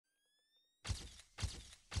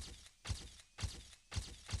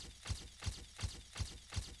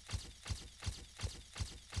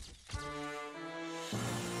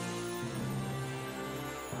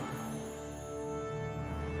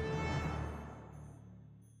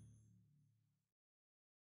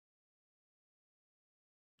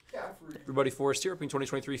Everybody Forrest here, opening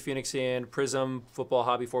 2023 Phoenix and Prizm Football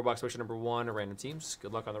Hobby 4-box section number 1, random teams.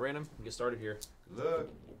 Good luck on the random. Get started here. Good luck.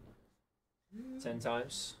 10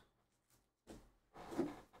 times.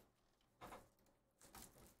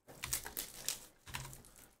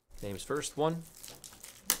 Names first. 1,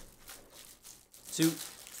 2,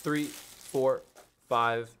 3, 4,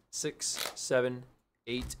 5, 6, 7,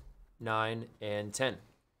 8, 9, and 10.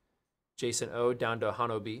 Jason O down to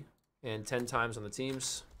Hano B. And 10 times on the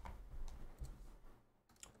teams.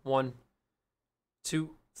 1, 2,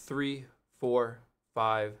 3, 4,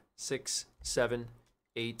 5, 6, 7,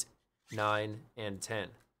 8, 9, and 10.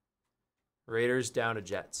 Raiders down to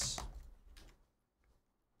Jets.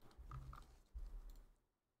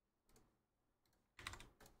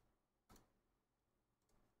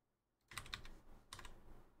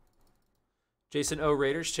 Jason O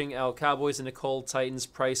Raiders, Ching L Cowboys, and Nicole Titans,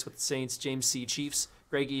 Price with Saints, James C Chiefs,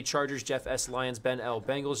 Greg E Chargers, Jeff S Lions, Ben L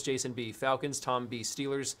Bengals, Jason B Falcons, Tom B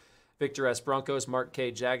Steelers, Victor S Broncos, Mark K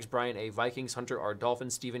Jags, Brian A Vikings, Hunter R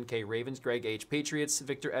Dolphins, Stephen K Ravens, Greg H Patriots,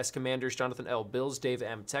 Victor S Commanders, Jonathan L Bills, Dave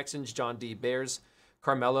M Texans, John D Bears,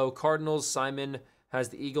 Carmelo Cardinals, Simon has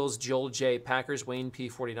the Eagles, Joel J Packers, Wayne P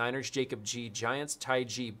 49ers, Jacob G Giants, Ty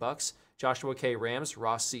G Bucks, Joshua K Rams,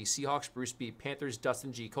 Ross C Seahawks, Bruce B Panthers,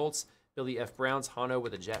 Dustin G Colts, Billy F Browns, Hano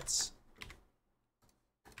with the Jets.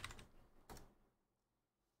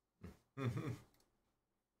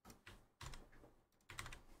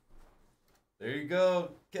 There you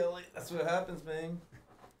go, Kelly. That's what happens, man.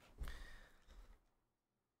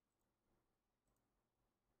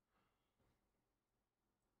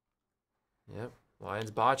 Yep,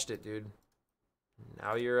 Lions botched it, dude.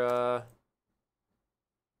 Now you're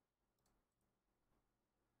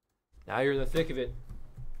in the thick of it.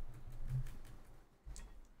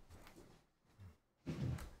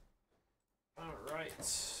 All right,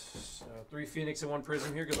 so 3 Phoenix and 1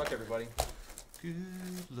 Prizm here. Good luck, everybody. Good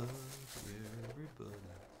luck, everybody.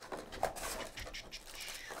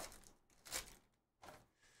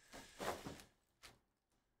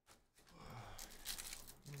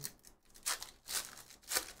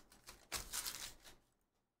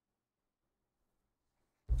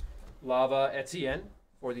 Lava Etienne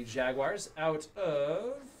for the Jaguars out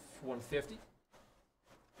of 150.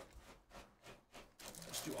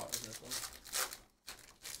 Let's do autos in this one.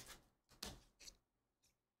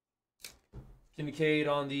 Kincaid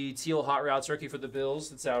on the teal hot routes rookie for the Bills.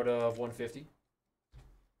 That's out of 150.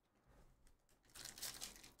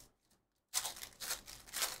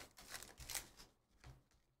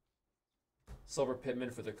 Silver Pittman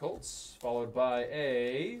for the Colts, followed by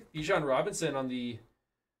a Bijan Robinson on the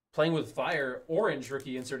Playing with Fire orange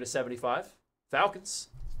rookie insert to 75. Falcons.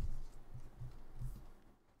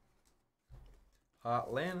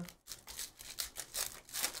 Atlanta.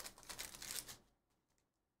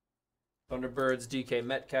 Thunderbirds, DK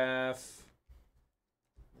Metcalf.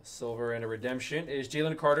 A silver and a redemption is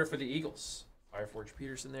Jalen Carter for the Eagles. Fireforge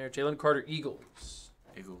Peterson there. Jalen Carter, Eagles.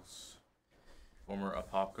 Eagles. Former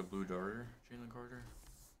Apopka Blue Darter, Jalen Carter.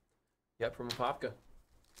 Yep, from Apopka.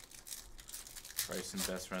 Bryson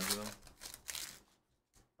best friends with him?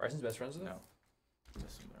 Bryson's best friends with him? No.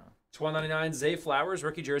 Missing out. 1299 Zay Flowers,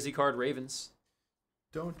 rookie jersey card, Ravens.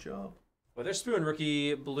 Don't jump. Witherspoon,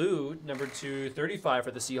 rookie blue, number 235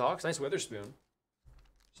 for the Seahawks. Nice Witherspoon.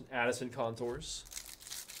 Some Addison contours.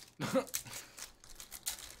 Oh,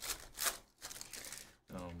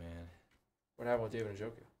 man. What happened with David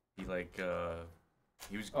Njoku?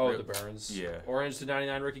 He was... Oh, the Burns. Yeah. Orange to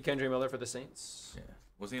 99 rookie Kendra Miller for the Saints. Yeah.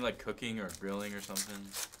 Wasn't he, cooking or grilling or something?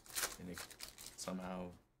 And it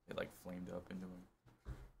flamed up into him.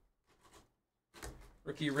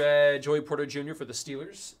 Rookie red, Joey Porter Jr. for the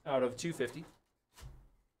Steelers, out of 250.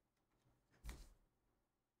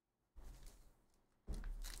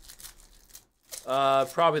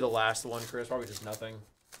 Probably the last one, Chris. Probably just nothing.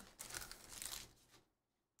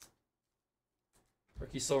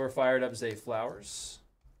 Rookie silver fired up Zay Flowers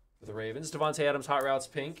for the Ravens. Devontae Adams hot routes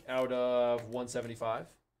pink, out of 175.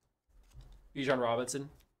 Bijan Robinson,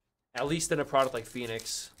 at least in a product like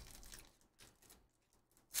Phoenix.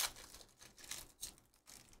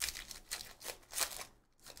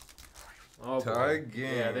 Oh, boy.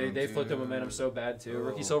 Yeah, they flipped the momentum so bad, too.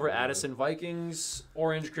 Rookie silver, Addison, Vikings.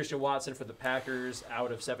 Orange, Christian Watson for the Packers,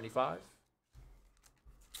 out of 75.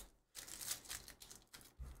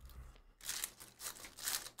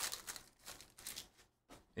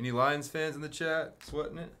 Any Lions fans in the chat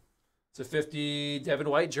sweating it? It's a 50 Devin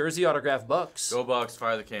White jersey autograph Bucks. Go Bucks,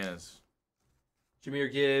 fire the cannons.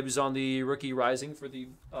 Jahmyr Gibbs on the rookie rising for the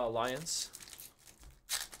Lions.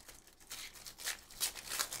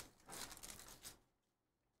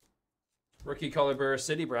 Rookie color burst,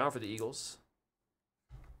 City Brown for the Eagles.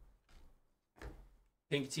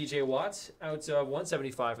 Pink TJ Watt out of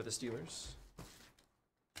 175 for the Steelers.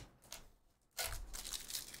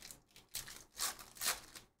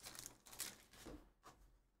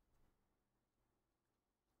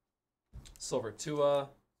 Silver Tua.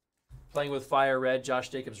 Playing with fire red, Josh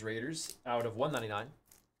Jacobs Raiders out of 199.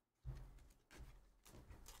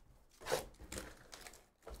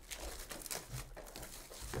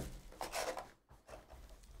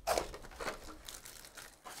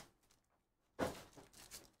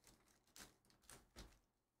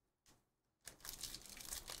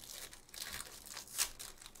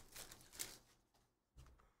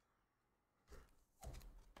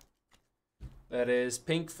 That is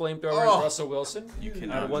pink flamethrowers, Russell Wilson. You out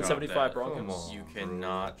cannot of 175 drop that. Broncos. You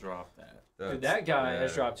cannot drop that. Dude, that guy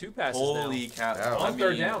has dropped 2 passes Holy now. cow. On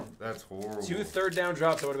third down. That's horrible. 2 third-down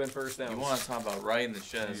drops that would have been first down. You want to talk about right in the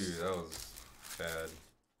chest. Dude, that was bad.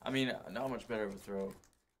 I mean, not much better of a throw.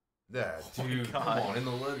 Yeah, dude, come on, in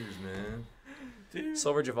the letters, man. Dude.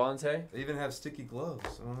 Silver Javonte. They even have sticky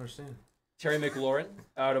gloves. I don't understand. Terry McLaurin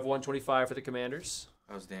out of 125 for the Commanders.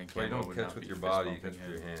 That was Dan Well, you Campbell. don't would catch not with be your fist body, you bumping catch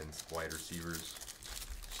with your him. hands. Wide receivers.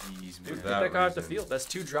 Jeez, Dude, man. get that that guy off the reason. field. That's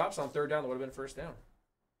 2 drops on third down that would have been first down.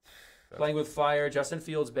 Playing with fire, Justin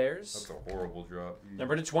Fields Bears. That's a horrible drop.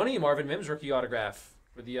 Number to 20, Marvin Mims rookie autograph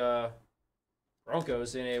for the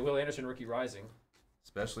Broncos in a Will Anderson rookie rising.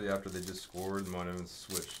 Especially after they just scored and went in and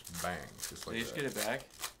switched. Bang. Just like Did they just that. get it back?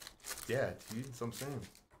 Yeah, dude, that's what I'm saying.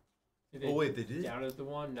 Did they Oh, wait, they did? downed it at the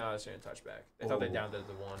 1? No, it's going to touchback. They thought they downed it at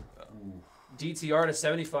the 1. Ooh. DTR to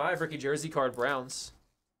 75, rookie jersey card Browns.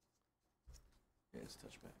 Yeah, it's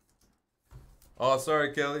touchback. Oh,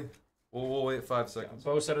 sorry, Kelly. We'll wait 5 seconds.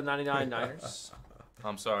 Both out of 99 Niners.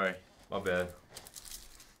 I'm sorry. My bad.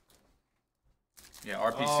 Yeah,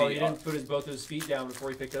 RPC. Oh, he didn't put both his feet down before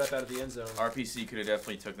he picked it up out of the end zone. RPC could have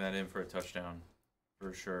definitely took that in for a touchdown,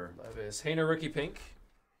 for sure. Levis. Hayner rookie pink.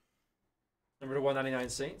 Number to 199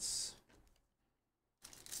 Saints.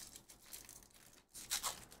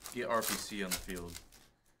 Get RPC on the field.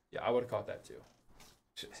 Yeah, I would have caught that too.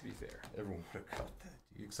 To be fair. Everyone would have caught that,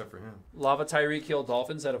 dude, except for him. Lava Tyreek Hill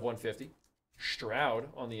Dolphins out of 150. Stroud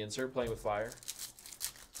on the insert playing with fire.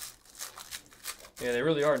 Yeah, they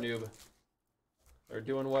really are noob. They're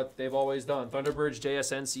doing what they've always done. Thunderbirds,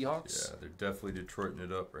 JSN, Seahawks. Yeah, they're definitely Detroiting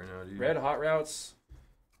it up right now, dude. Red Hot Routes.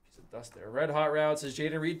 Piece of dust there. Red Hot Routes is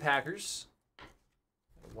Jaden Reed Packers.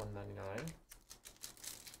 At 199.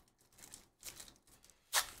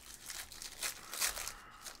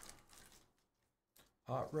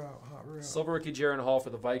 Hot route, hot route. Silver rookie Jaron Hall for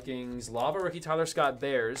the Vikings. Lava rookie Tyler Scott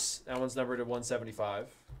Bears. That one's numbered to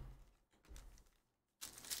 175.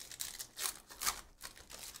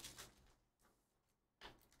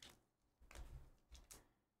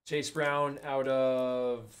 Chase Brown out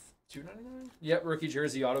of 299. Yep, rookie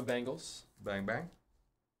jersey auto Bengals. Bang, bang.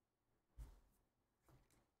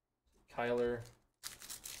 Kyler.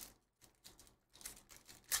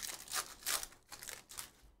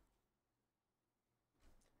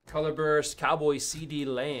 Color burst Cowboy CD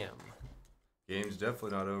Lamb. Game's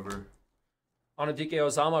definitely not over. Onadike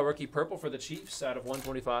Ozama rookie purple for the Chiefs out of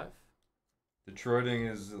 125. Detroiting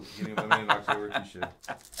is getting eliminated in October t-shirt.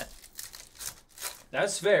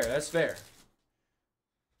 That's fair. That's fair.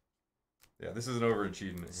 Yeah, this is an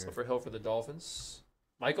overachievement here. Silver Hill for the Dolphins.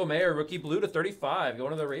 Michael Mayer rookie blue to 35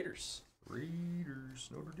 going to the Raiders. Raiders,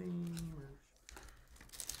 Notre Dame.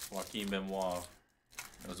 Joaquin Benoit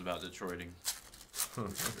knows about Detroiting.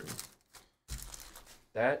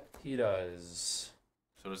 That he does.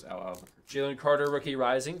 So does Al Albuquerque. Jalen Carter rookie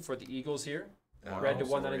rising for the Eagles here. Al- Red to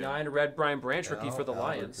also 199. Red Brian Branch rookie Al- for the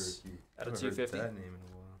Lions Albuquerque. at a Haven't heard 250. that name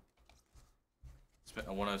in a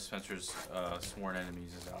while. One of Spencer's sworn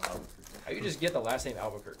enemies is Al Albuquerque. How you just get the last name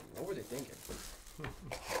Albuquerque? What were they thinking?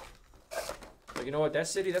 But you know what? That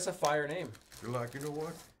city, that's a fire name. You're like, you know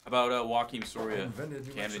what? How about Joaquin Soria, Invented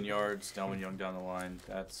New Camden Mexico. Yards, Delman Young down the line.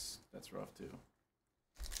 That's rough too.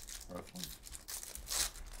 Rough one.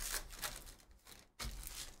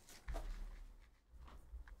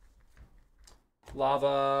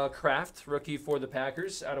 Lava Kraft rookie for the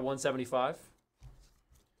Packers out of 175.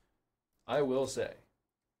 I will say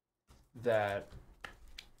that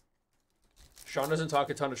Sean doesn't talk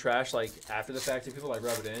a ton of trash like after the fact to people, like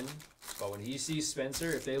rub it in. But when he sees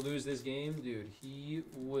Spencer, if they lose this game, dude, he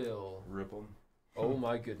will. Rip them. Oh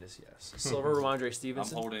my goodness, yes. Silver Ramondre I'm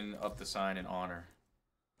Stevenson. holding up the sign in honor.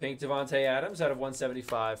 Pink Devontae Adams out of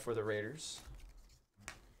 175 for the Raiders.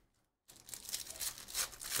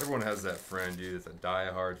 Everyone has that friend, dude. That's a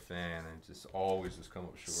die-hard fan and just always just come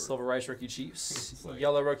up short. Silver Rice rookie Chiefs. It's like-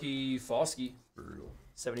 Yellow rookie Foskey. Brutal.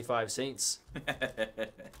 75 Saints.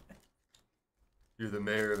 You're the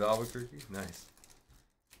mayor of Albuquerque? Nice.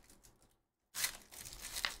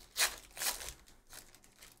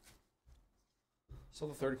 Still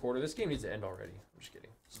the third quarter. This game needs to end already. I'm just kidding.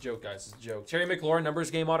 It's a joke, guys. It's a joke. Terry McLaurin, numbers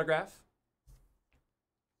game autograph.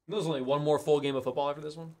 There's only one more full game of football after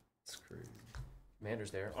this one. That's crazy.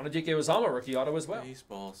 Commanders there. Onadike Ozama, rookie auto as well.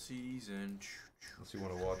 Baseball season. Unless you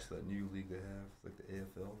want to watch that new league they have, like the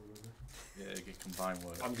AFL or whatever. Yeah, they can combine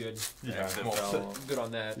what? I'm good. Yeah, I'm all XFL, I'm good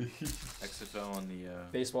on that. XFL and the.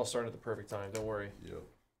 Baseball started at the perfect time. Don't worry. Yep.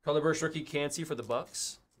 Color burst rookie Cansey for the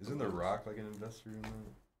Bucks. Isn't The Rock like an investor in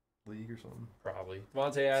the league or something? Probably.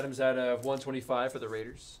 Devontae Adams out of 125 for the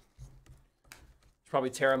Raiders. It's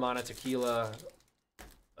probably Terramana Tequila.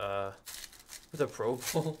 With a Pro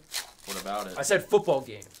Bowl. What about it? I said football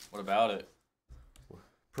game. What about it?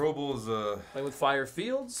 Pro Bowl's Playing with Fire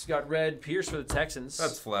Fields. Got Red Pierce for the Texans.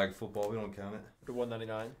 that's flag football. We don't count it. For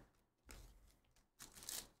 199.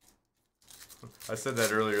 I said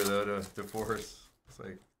that earlier though to Forrest. It's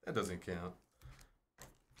like that doesn't count.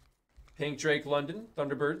 Pink Drake London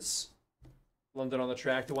Thunderbirds. London on the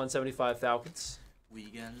track to 175 Falcons. We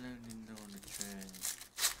got London on the track.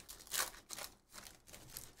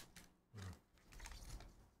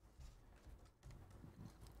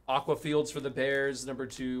 Aqua Fields for the Bears, number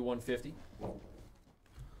 2, 150.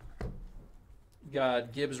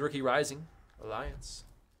 Got Gibbs rookie rising, Alliance.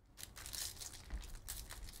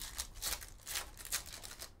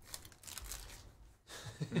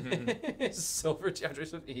 Silver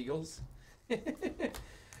Chargers with Eagles.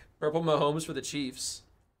 Purple Mahomes for the Chiefs,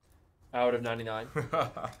 out of 99.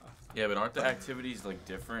 Yeah, but aren't the activities like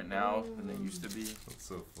different now than they used to be? That's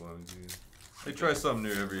so fun, dude. They try something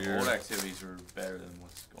new every year. Old activities were better than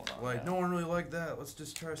what's going on. Like, now. no one really liked that. Let's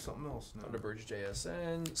just try something else now. Thunderbirds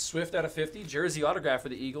JSN. Swift out of 50. Jersey autograph for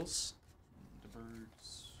the Eagles. The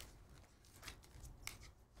birds.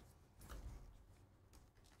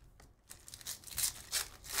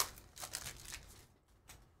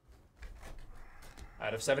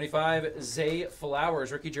 Out of 75, Zay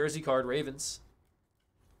Flowers, rookie jersey card, Ravens.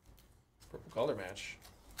 Purple color match.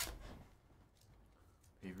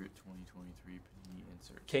 Favorite 2023 Panini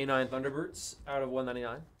insert. K9 Thunderbirds, out of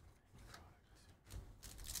 199.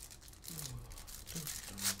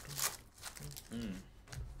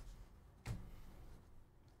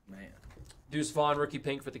 Man, Deuce Vaughn, rookie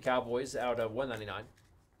pink for the Cowboys, out of 199.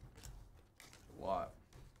 a lot.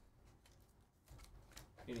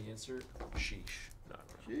 Any insert? Sheesh. No,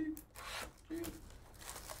 no.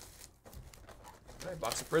 All right,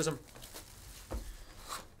 box of Prizm.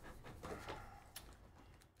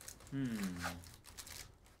 Good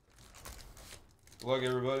luck,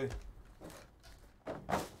 everybody.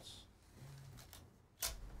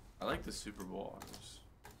 I like the Super Bowl honors.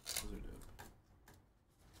 Those are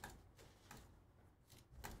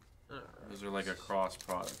dope. Those are like a cross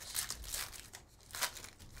products.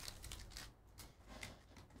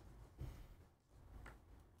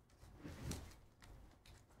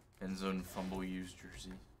 End zone fumble used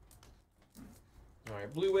jersey. All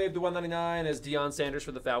right, Blue Wave to 199 as Deion Sanders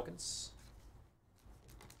for the Falcons.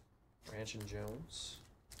 Branch and Jones.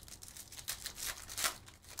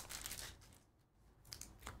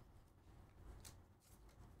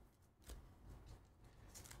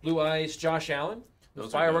 Blue Ice, Josh Allen. Those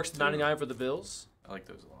are Fireworks good, to too. 99 for the Bills. I like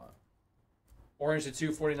those a lot. Orange to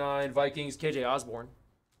 249, Vikings, KJ Osborne.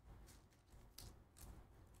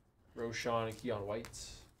 Roshan and Keon White.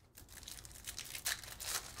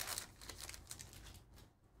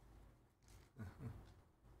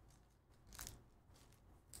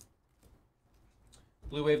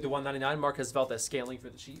 Blue Wave to 199, Marquez Valdez Scantling for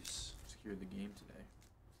the Chiefs. Secured the game today.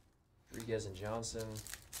 Rodriguez and Johnson.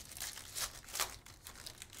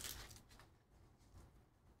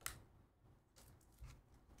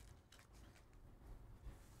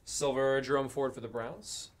 Silver, Jerome Ford for the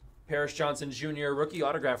Browns. Paris Johnson Jr., rookie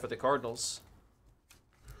autograph for the Cardinals.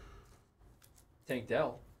 Tank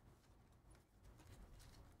Dell.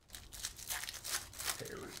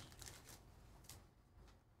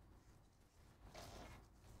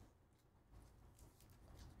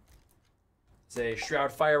 It's a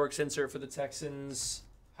Shroud Fireworks insert for the Texans.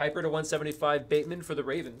 Hyper to 175, Bateman for the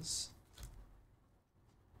Ravens.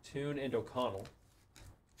 Toon and O'Connell.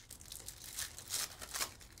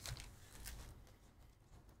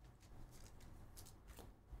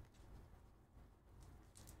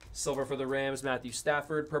 Silver for the Rams, Matthew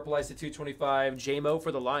Stafford. Purple Ice to 225, J-Mo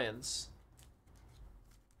for the Lions.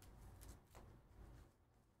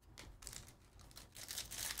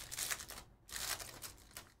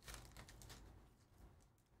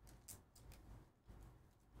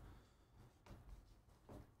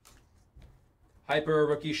 Hyper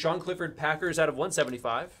rookie Sean Clifford, Packers out of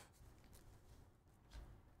 175.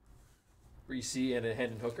 Reese and a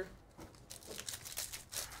Hendon Hooker.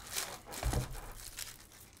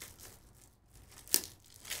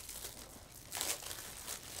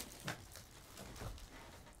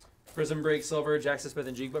 Prizm break silver, Jackson Smith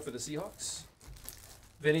and Jigba for the Seahawks.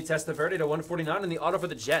 Vinny Testaverde to 149 and the auto for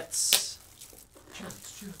the Jets.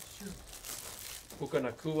 Puka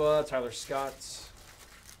Nakua, Tyler Scott.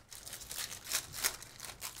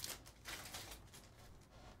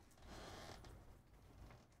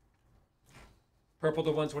 Purple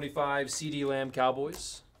to 125, CD Lamb,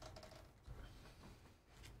 Cowboys.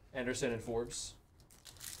 Anderson and Forbes.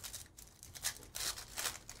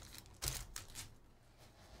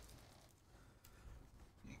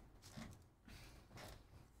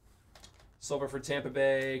 Silver for Tampa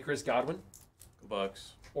Bay, Chris Godwin. Good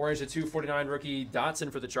Bucks. Orange to 249, rookie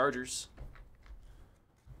Dotson for the Chargers.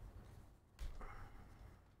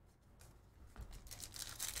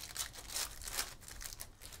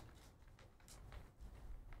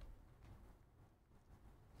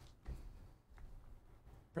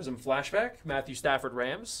 Prizm flashback, Matthew Stafford,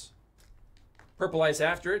 Rams. Purple ice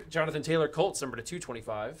after it, Jonathan Taylor, Colts, number to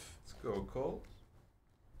 225. Let's go, Colts.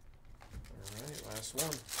 All right, last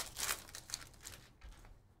one.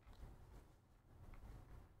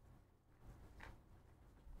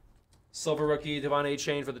 Silver rookie, Devon A.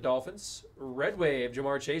 Chain for the Dolphins. Red Wave,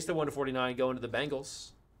 Jamar Chase to 149 going to the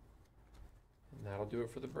Bengals. And that'll do it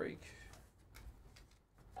for the break.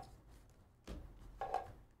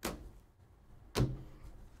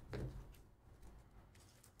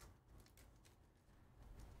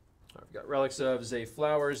 We've got relics of Zay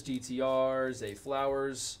Flowers, DTR, Zay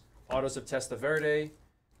Flowers, autos of Testaverde,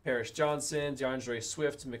 Parrish Johnson, DeAndre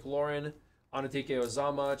Swift, McLaurin, Anatike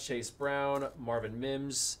Ozama, Chase Brown, Marvin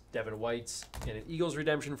Mims, Devin White, and an Eagles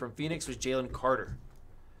redemption from Phoenix was Jalen Carter.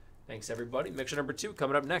 Thanks, everybody. Mixer number 2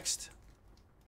 coming up next.